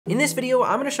In this video,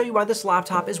 I'm gonna show you why this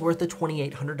laptop is worth the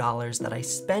 $2,800 that I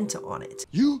spent on it.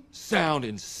 You sound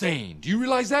insane. Do you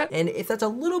realize that? And if that's a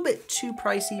little bit too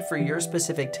pricey for your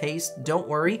specific taste, don't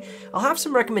worry. I'll have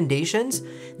some recommendations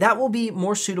that will be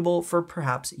more suitable for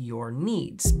perhaps your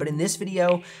needs. But in this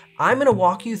video, I'm gonna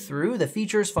walk you through the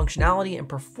features, functionality, and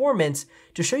performance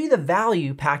to show you the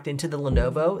value packed into the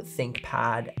Lenovo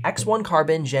ThinkPad X1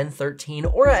 Carbon Gen 13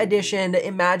 Aura Edition,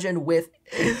 imagined with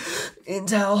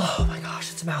Intel. Oh my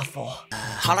gosh, it's a mouthful.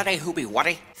 Holiday hoopy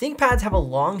whatty? ThinkPads have a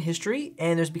long history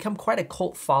and there's become quite a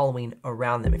cult following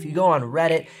around them. If you go on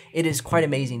Reddit, it is quite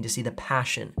amazing to see the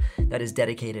passion that is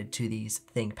dedicated to these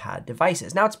ThinkPad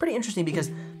devices. Now, it's pretty interesting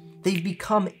because they've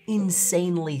become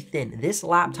insanely thin. This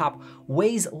laptop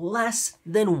weighs less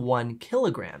than 1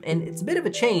 kilogram, and it's a bit of a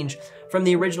change from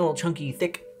the original chunky,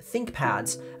 thick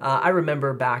ThinkPads I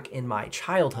remember back in my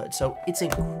childhood. So it's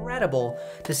incredible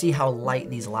to see how light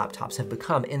these laptops have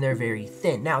become, and they're very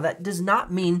thin. Now, that does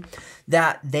not mean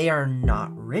that they are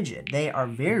not rigid. They are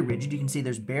very rigid. You can see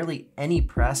there's barely any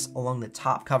press along the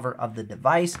top cover of the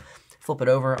device. Flip it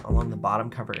over along the bottom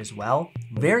cover as well.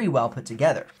 Very well put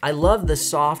together. I love the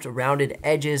soft, rounded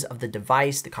edges of the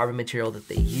device. The carbon material that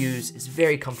they use is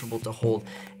very comfortable to hold,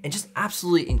 and just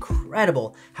absolutely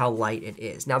incredible how light it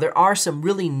is. Now, there are some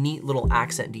really neat little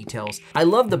accent details. I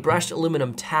love the brushed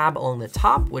aluminum tab along the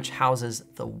top, which houses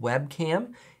the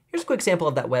webcam. Here's a quick sample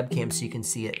of that webcam so you can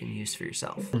see it in use for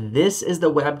yourself. This is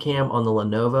the webcam on the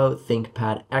Lenovo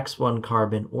ThinkPad X1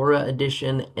 Carbon Aura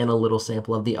Edition, and a little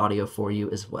sample of the audio for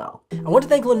you as well. I want to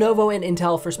thank Lenovo and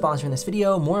Intel for sponsoring this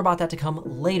video. More about that to come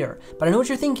later, but I know what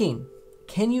you're thinking.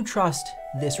 Can you trust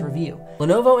this review?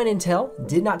 Lenovo and Intel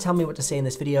did not tell me what to say in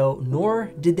this video,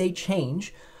 nor did they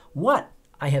change what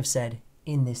I have said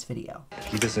in this video.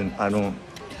 He doesn't tell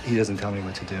me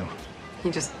what to do.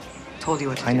 He just told you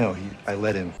what to do. I know, I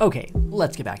let him. Okay,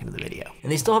 let's get back into the video.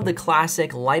 And they still have the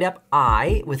classic light up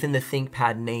eye within the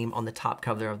ThinkPad name on the top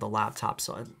cover of the laptop.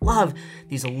 So I love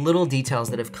these little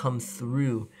details that have come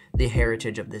through the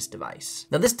heritage of this device.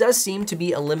 Now, this does seem to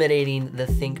be eliminating the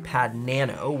ThinkPad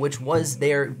Nano, which was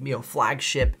their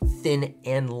flagship thin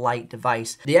and light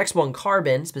device. The X1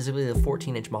 Carbon, specifically the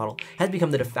 14-inch model, has become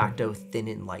the de facto thin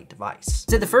and light device.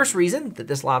 So the first reason that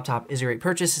this laptop is a great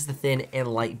purchase is the thin and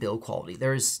light build quality.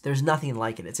 There's nothing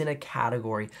like it. It's in a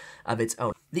category of its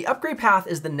own. The upgrade path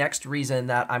is the next reason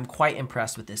that I'm quite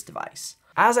impressed with this device.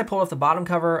 As I pulled off the bottom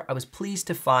cover, I was pleased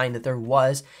to find that there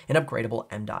was an upgradable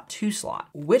M.2 slot,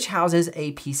 which houses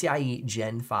a PCIe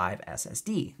Gen 5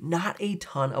 SSD. Not a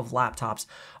ton of laptops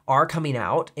are coming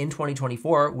out in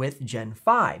 2024 with Gen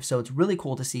 5, so it's really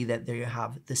cool to see that there you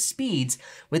have the speeds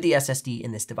with the SSD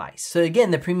in this device. So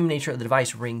again, the premium nature of the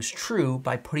device rings true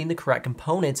by putting the correct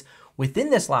components within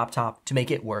this laptop to make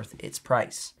it worth its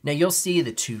price. Now, you'll see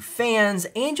the 2 fans,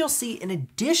 and you'll see an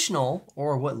additional,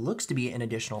 or what looks to be an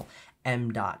additional,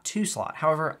 M.2 slot.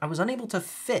 However, I was unable to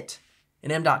fit an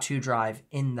M.2 drive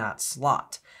in that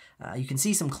slot. You can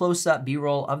see some close-up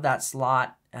B-roll of that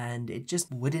slot, and it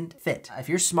just wouldn't fit. If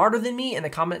you're smarter than me in the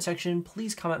comment section,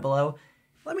 please comment below.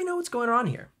 Let me know what's going on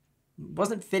here. It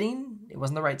wasn't fitting, it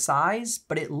wasn't the right size,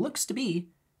 but it looks to be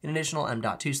an additional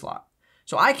M.2 slot.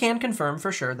 So I can confirm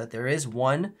for sure that there is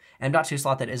one M.2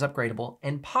 slot that is upgradable,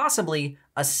 and possibly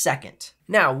a second.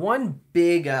 Now, one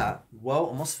big, whoa,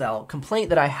 almost fell, complaint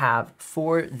that I have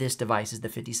for this device is the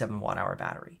 57 watt-hour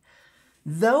battery.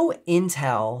 Though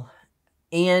Intel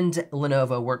and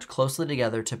Lenovo worked closely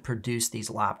together to produce these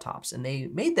laptops, and they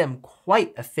made them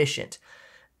quite efficient,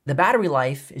 the battery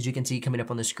life, as you can see coming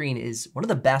up on the screen, is one of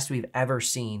the best we've ever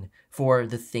seen for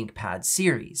the ThinkPad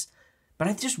series. But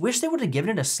I just wish they would have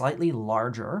given it a slightly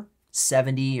larger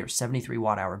 70 or 73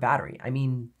 watt-hour battery. I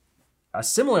mean, a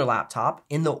similar laptop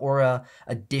in the Aura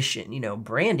Edition,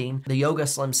 branding, the Yoga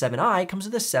Slim 7i comes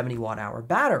with a 70 watt-hour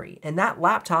battery. And that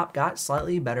laptop got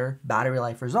slightly better battery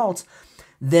life results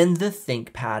than the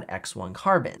ThinkPad X1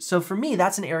 Carbon. So for me,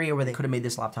 that's an area where they could have made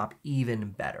this laptop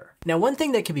even better. Now, one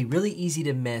thing that can be really easy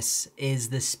to miss is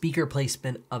the speaker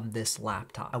placement of this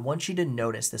laptop. I want you to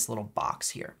notice this little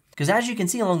box here, because as you can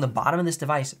see along the bottom of this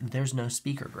device, there's no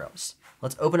speaker grills.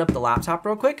 Let's open up the laptop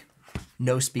real quick.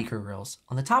 No speaker grills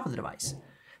on the top of the device.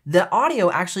 The audio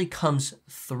actually comes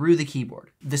through the keyboard.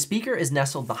 The speaker is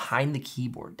nestled behind the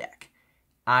keyboard deck.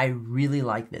 I really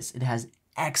like this. It has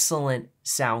excellent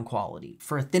sound quality.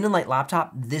 For a thin and light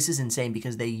laptop, this is insane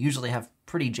because they usually have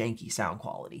pretty janky sound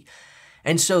quality.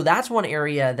 And so that's one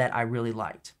area that I really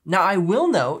liked. Now, I will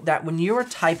note that when you're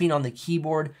typing on the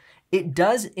keyboard, it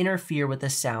does interfere with the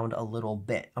sound a little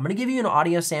bit. I'm gonna give you an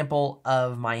audio sample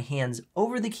of my hands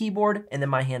over the keyboard and then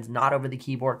my hands not over the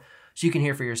keyboard so you can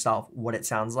hear for yourself what it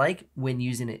sounds like when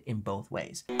using it in both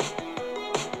ways.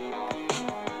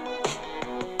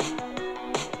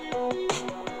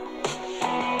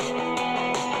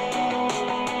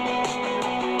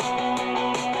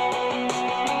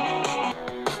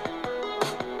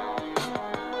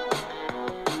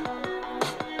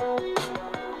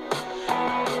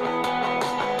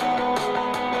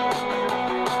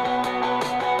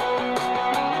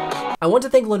 I want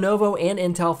to thank Lenovo and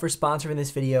Intel for sponsoring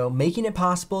this video, making it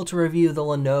possible to review the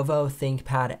Lenovo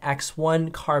ThinkPad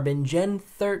X1 Carbon Gen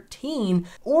 13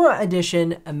 Aura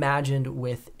Edition imagined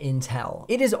with Intel.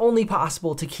 It is only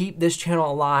possible to keep this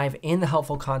channel alive and the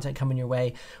helpful content coming your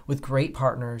way with great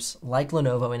partners like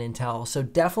Lenovo and Intel, so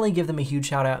definitely give them a huge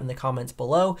shout out in the comments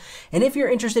below. And if you're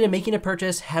interested in making a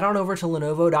purchase, head on over to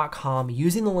Lenovo.com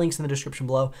using the links in the description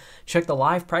below. Check the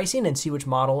live pricing and see which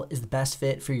model is the best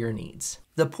fit for your needs.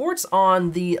 The ports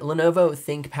on the Lenovo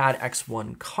ThinkPad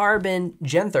X1 Carbon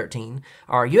Gen 13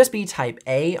 are USB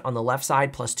Type-A on the left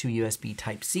side plus 2 USB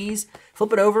Type-Cs.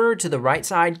 Flip it over to the right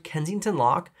side, Kensington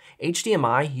lock,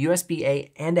 HDMI,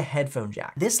 USB-A, and a headphone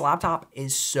jack. This laptop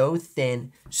is so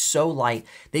thin, so light.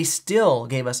 They still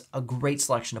gave us a great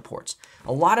selection of ports.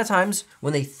 A lot of times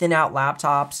when they thin out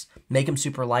laptops, make them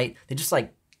super light, they just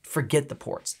like forget the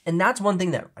ports. And that's one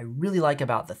thing that I really like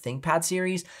about the ThinkPad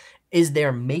series is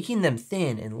they're making them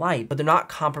thin and light, but they're not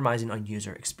compromising on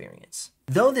user experience.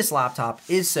 Though this laptop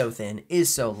is so thin,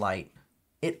 is so light,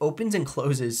 it opens and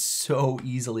closes so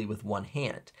easily with one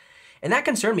hand. And that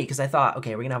concerned me because I thought,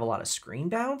 okay, we're gonna have a lot of screen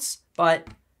bounce, but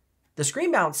the screen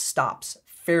bounce stops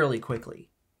fairly quickly.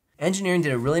 Engineering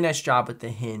did a really nice job with the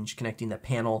hinge connecting the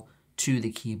panel to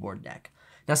the keyboard deck.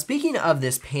 Now, speaking of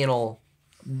this panel,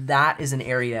 that is an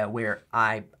area where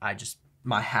my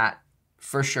hat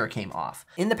for sure came off.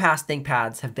 In the past,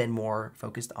 ThinkPads have been more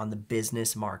focused on the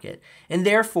business market, and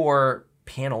therefore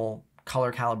panel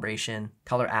color calibration,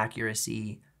 color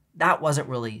accuracy, that wasn't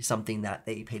really something that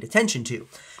they paid attention to.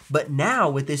 But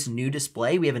now with this new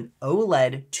display, we have an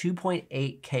OLED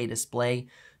 2.8K display,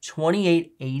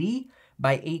 2880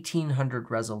 by 1800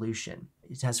 resolution.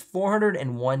 It has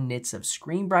 401 nits of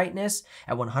screen brightness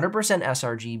at 100%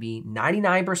 sRGB,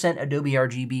 99% Adobe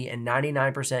RGB, and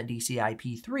 99%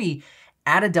 DCI-P3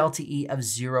 at a delta E of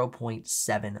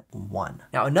 0.71.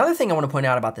 Now, another thing I want to point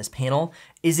out about this panel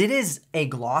is it is a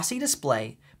glossy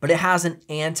display, but it has an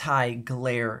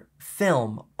anti-glare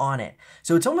film on it.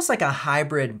 So it's almost like a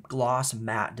hybrid gloss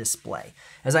matte display.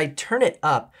 As I turn it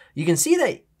up, you can see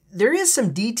that there is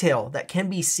some detail that can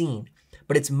be seen,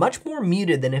 but it's much more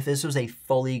muted than if this was a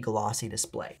fully glossy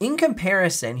display. In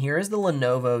comparison, here is the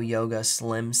Lenovo Yoga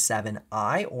Slim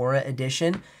 7i Aura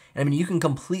Edition. And I mean, you can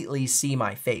completely see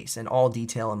my face and all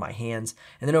detail in my hands.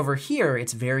 And then over here,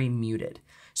 it's very muted.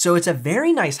 So it's a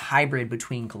very nice hybrid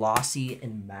between glossy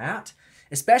and matte,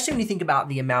 especially when you think about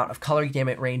the amount of color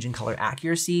gamut range and color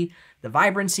accuracy, the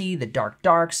vibrancy, the dark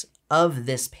darks of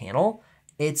this panel.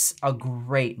 It's a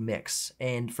great mix.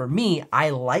 And for me, I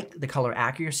like the color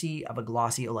accuracy of a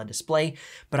glossy OLED display,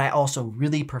 but I also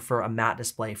really prefer a matte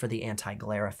display for the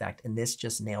anti-glare effect. And this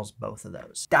just nails both of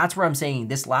those. That's where I'm saying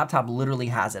this laptop literally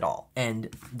has it all.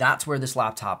 And that's where this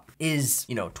laptop is,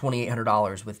 you know,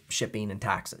 $2,800 with shipping and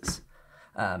taxes.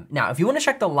 Now, if you want to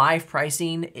check the live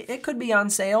pricing, it could be on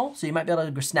sale, so you might be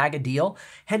able to snag a deal.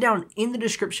 Head down in the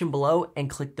description below and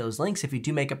click those links. If you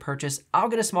do make a purchase, I'll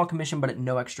get a small commission, but at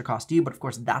no extra cost to you. But of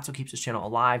course, that's what keeps this channel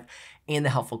alive and the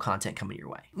helpful content coming your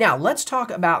way. Now, let's talk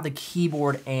about the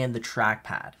keyboard and the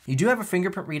trackpad. You do have a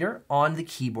fingerprint reader on the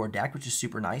keyboard deck, which is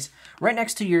super nice, right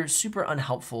next to your super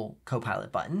unhelpful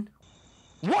Copilot button.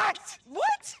 What?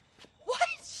 What? What?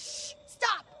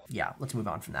 Stop! Yeah, let's move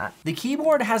on from that. The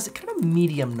keyboard has kind of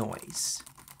medium noise.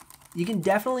 You can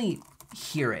definitely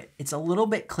hear it. It's a little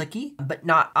bit clicky, but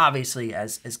not obviously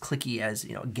as clicky as,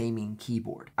 you know, a gaming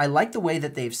keyboard. I like the way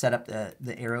that they've set up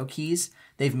the arrow keys.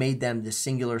 They've made them the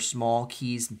singular small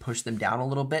keys and pushed them down a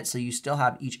little bit, so you still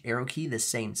have each arrow key the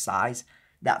same size.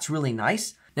 That's really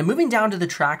nice. Now, moving down to the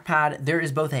trackpad, there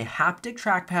is both a haptic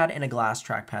trackpad and a glass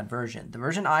trackpad version. The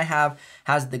version I have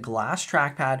has the glass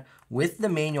trackpad with the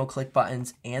manual click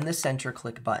buttons and the center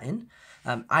click button.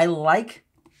 I like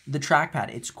the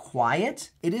trackpad. It's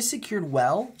quiet. It is secured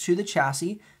well to the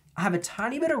chassis. I have a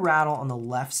tiny bit of rattle on the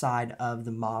left side of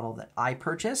the model that I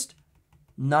purchased,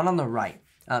 none on the right.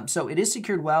 So it is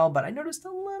secured well, but I noticed a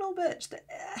little bit, just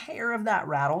a hair of that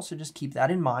rattle, so just keep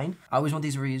that in mind. I always want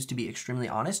these reviews to be extremely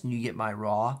honest, and you get my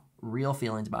raw, real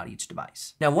feelings about each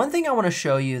device. Now, one thing I want to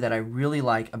show you that I really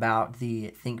like about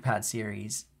the ThinkPad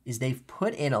series is they've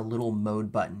put in a little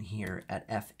mode button here at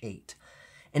F8.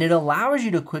 And it allows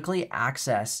you to quickly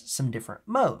access some different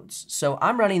modes. So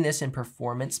I'm running this in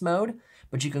performance mode,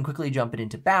 but you can quickly jump it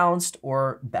into balanced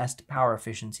or best power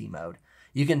efficiency mode.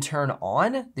 You can turn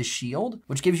on the shield,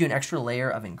 which gives you an extra layer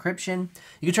of encryption.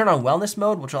 You can turn on wellness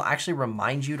mode, which will actually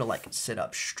remind you to like sit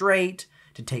up straight,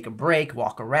 to take a break,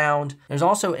 walk around. There's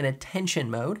also an attention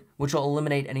mode, which will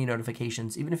eliminate any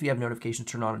notifications. Even if you have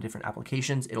notifications turned on different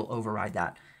applications, it'll override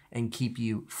that and keep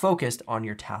you focused on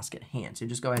your task at hand. So you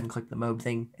just go ahead and click the mode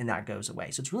thing and that goes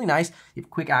away. So it's really nice. You have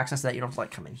quick access to that. You don't have to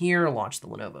like come in here, launch the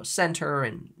Lenovo Center,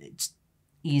 and it's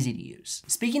easy to use.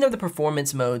 Speaking of the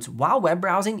performance modes, while web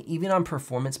browsing, even on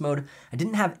performance mode, I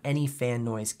didn't have any fan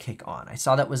noise kick on. I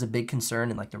saw that was a big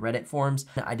concern in like the Reddit forums.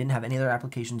 I didn't have any other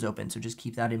applications open, so just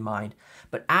keep that in mind.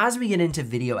 But as we get into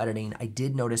video editing, I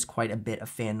did notice quite a bit of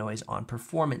fan noise on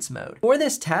performance mode. For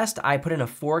this test, I put in a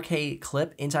 4K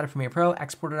clip inside of Premiere Pro,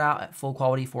 exported out at full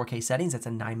quality 4K settings. That's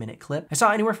a 9-minute clip. I saw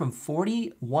anywhere from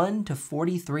 41 to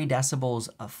 43 decibels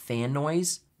of fan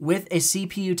noise, with a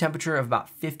CPU temperature of about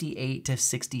 58 to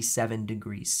 67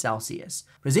 degrees Celsius.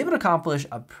 I was able to accomplish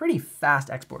a pretty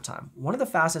fast export time, one of the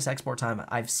fastest export time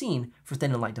I've seen for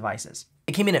thin and light devices.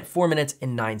 It came in at 4 minutes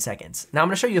and 9 seconds. Now I'm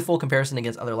gonna show you a full comparison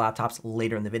against other laptops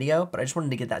later in the video, but I just wanted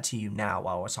to get that to you now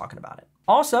while I was talking about it.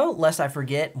 Also, lest I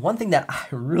forget, one thing that I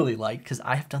really like, because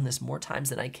I have done this more times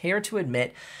than I care to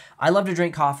admit, I love to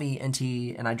drink coffee and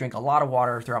tea, and I drink a lot of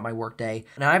water throughout my workday,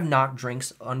 and I've knocked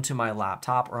drinks onto my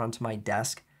laptop or onto my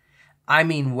desk, I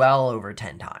mean well over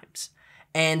 10 times.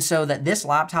 And so that this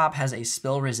laptop has a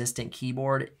spill resistant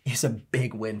keyboard is a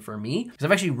big win for me, because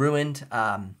I've actually ruined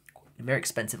a very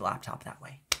expensive laptop that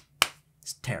way.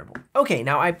 It's terrible. Okay,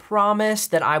 now I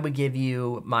promised that I would give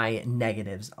you my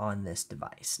negatives on this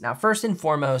device. Now, first and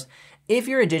foremost, if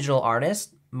you're a digital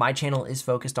artist, my channel is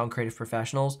focused on creative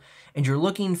professionals, and you're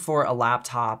looking for a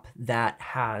laptop that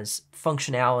has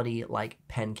functionality like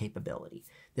pen capability.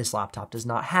 This laptop does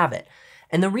not have it.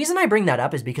 And the reason I bring that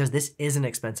up is because this is an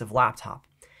expensive laptop.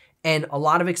 And a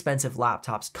lot of expensive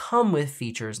laptops come with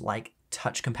features like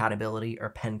touch compatibility or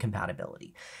pen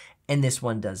compatibility. And this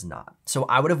one does not. So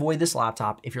I would avoid this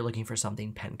laptop if you're looking for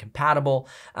something pen compatible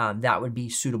that would be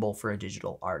suitable for a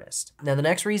digital artist. Now, the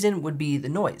next reason would be the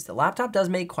noise. The laptop does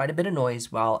make quite a bit of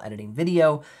noise while editing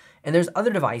video. And there's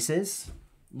other devices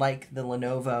like the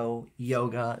Lenovo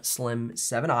Yoga Slim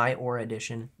 7i Aura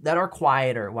Edition that are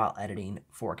quieter while editing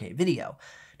 4K video.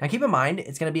 Now keep in mind,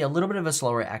 it's gonna be a little bit of a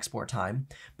slower export time,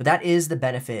 but that is the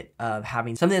benefit of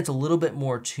having something that's a little bit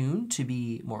more tuned to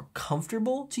be more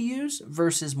comfortable to use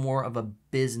versus more of a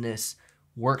business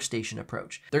workstation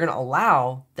approach. They're gonna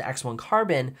allow the X1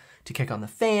 Carbon to kick on the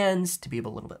fans, to be a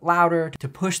little bit louder, to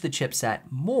push the chipset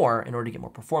more in order to get more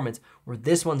performance, where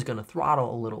this one's gonna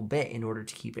throttle a little bit in order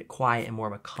to keep it quiet and more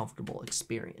of a comfortable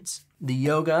experience. The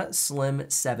Yoga Slim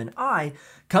 7i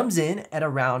comes in at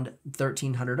around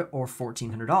 $1,300 or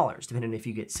 $1,400, depending if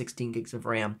you get 16 gigs of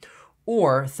RAM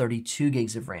or 32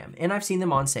 gigs of RAM. And I've seen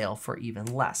them on sale for even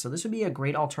less. So this would be a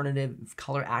great alternative,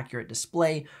 color accurate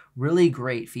display, really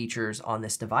great features on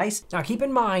this device. Now keep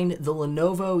in mind, the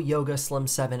Lenovo Yoga Slim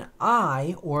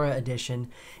 7i Aura Edition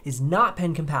is not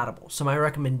pen compatible. So my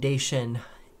recommendation,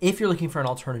 if you're looking for an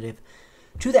alternative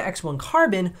to the X1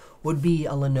 Carbon, would be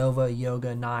a Lenovo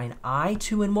Yoga 9i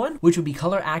 2-in-1, which would be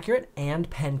color accurate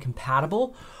and pen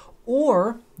compatible,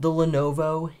 or the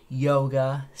Lenovo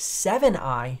Yoga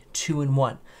 7i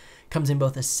 2-in-1. Comes in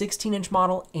both a 16-inch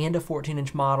model and a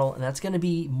 14-inch model, and that's gonna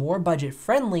be more budget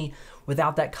friendly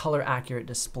without that color accurate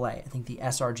display. I think the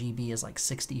sRGB is like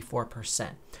 64%.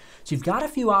 So you've got a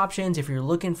few options if you're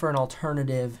looking for an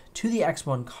alternative to the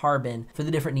X1 Carbon for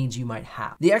the different needs you might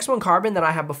have. The X1 Carbon that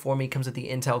I have before me comes with the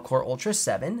Intel Core Ultra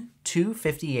 7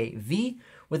 258V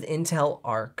with Intel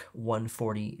Arc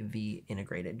 140V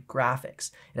integrated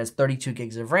graphics. It has 32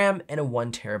 gigs of RAM and a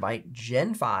 1 terabyte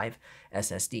Gen 5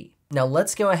 SSD. Now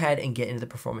let's go ahead and get into the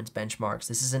performance benchmarks.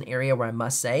 This is an area where I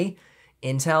must say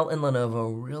Intel and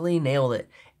Lenovo really nailed it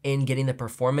in getting the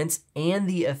performance and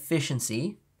the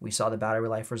efficiency. We saw the battery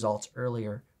life results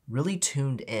earlier, really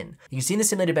tuned in. You can see in the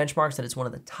simulated benchmarks that it's one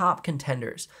of the top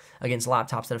contenders against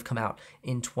laptops that have come out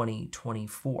in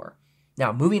 2024.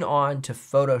 Now, moving on to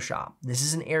Photoshop. This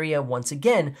is an area, once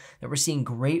again, that we're seeing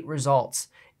great results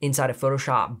inside of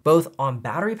Photoshop, both on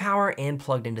battery power and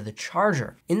plugged into the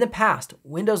charger. In the past,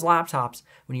 Windows laptops,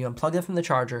 when you unplug them from the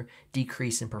charger,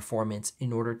 decrease in performance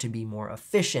in order to be more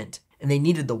efficient. And they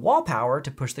needed the wall power to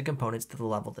push the components to the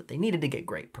level that they needed to get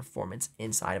great performance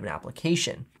inside of an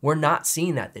application. We're not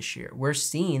seeing that this year. We're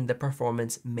seeing the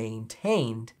performance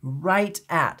maintained right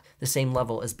at the same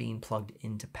level as being plugged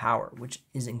into power, which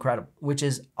is incredible, which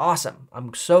is awesome.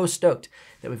 I'm so stoked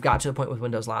that we've got to a point with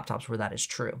Windows laptops where that is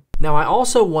true. Now, I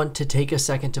also want to take a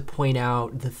second to point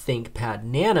out the ThinkPad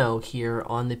Nano here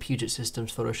on the Puget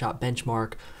Systems Photoshop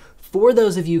benchmark. For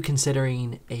those of you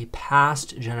considering a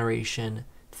past generation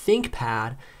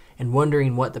ThinkPad and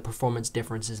wondering what the performance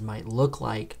differences might look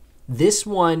like, this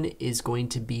one is going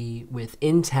to be with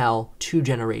Intel 2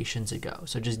 generations ago.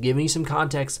 So just giving you some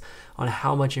context on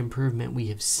how much improvement we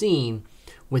have seen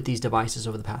with these devices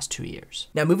over the past 2 years.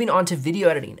 Now, moving on to video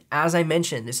editing. As I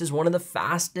mentioned, this is one of the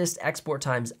fastest export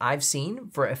times I've seen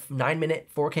for a 9-minute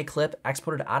 4K clip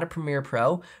exported out of Premiere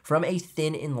Pro from a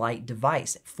thin and light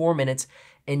device, 4 minutes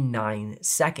and 9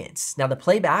 seconds. Now the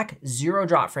playback, 0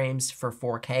 drop frames for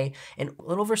 4K and a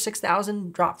little over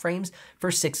 6,000 drop frames for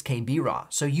 6K B-RAW.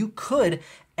 So you could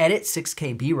edit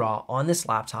 6K B-RAW on this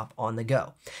laptop on the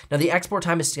go. Now the export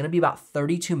time is gonna be about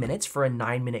 32 minutes for a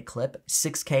 9-minute clip,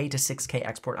 6K to 6K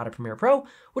export out of Premiere Pro,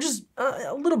 which is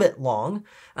a little bit long,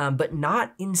 but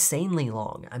not insanely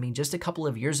long. I mean, just a couple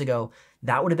of years ago,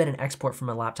 that would have been an export from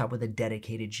a laptop with a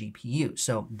dedicated GPU.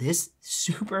 So this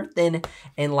super thin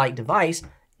and light device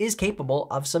is capable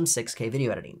of some 6K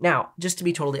video editing. Now, just to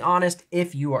be totally honest,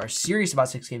 if you are serious about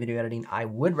 6K video editing, I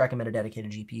would recommend a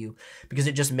dedicated GPU because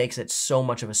it just makes it so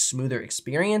much of a smoother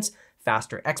experience,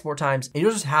 faster export times, and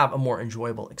you'll just have a more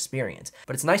enjoyable experience.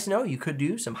 But it's nice to know you could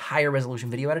do some higher resolution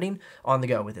video editing on the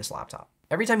go with this laptop.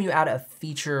 Every time you add a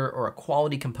feature or a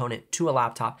quality component to a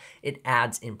laptop, it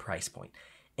adds in price point.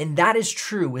 And that is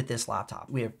true with this laptop.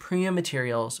 We have premium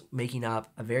materials making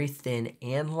up a very thin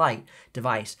and light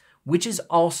device, which is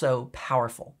also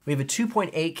powerful. We have a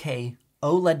 2.8K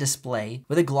OLED display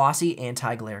with a glossy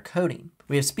anti-glare coating.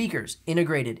 We have speakers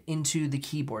integrated into the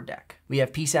keyboard deck. We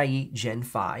have PCIe Gen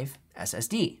 5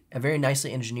 SSD, a very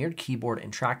nicely engineered keyboard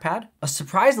and trackpad, a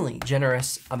surprisingly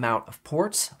generous amount of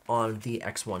ports on the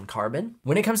X1 Carbon.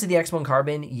 When it comes to the X1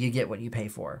 Carbon, you get what you pay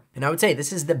for. And I would say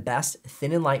this is the best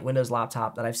thin and light Windows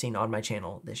laptop that I've seen on my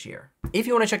channel this year. If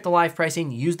you want to check the live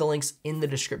pricing, use the links in the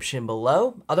description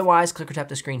below. Otherwise, click or tap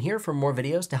the screen here for more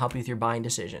videos to help you with your buying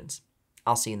decisions.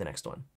 I'll see you in the next one.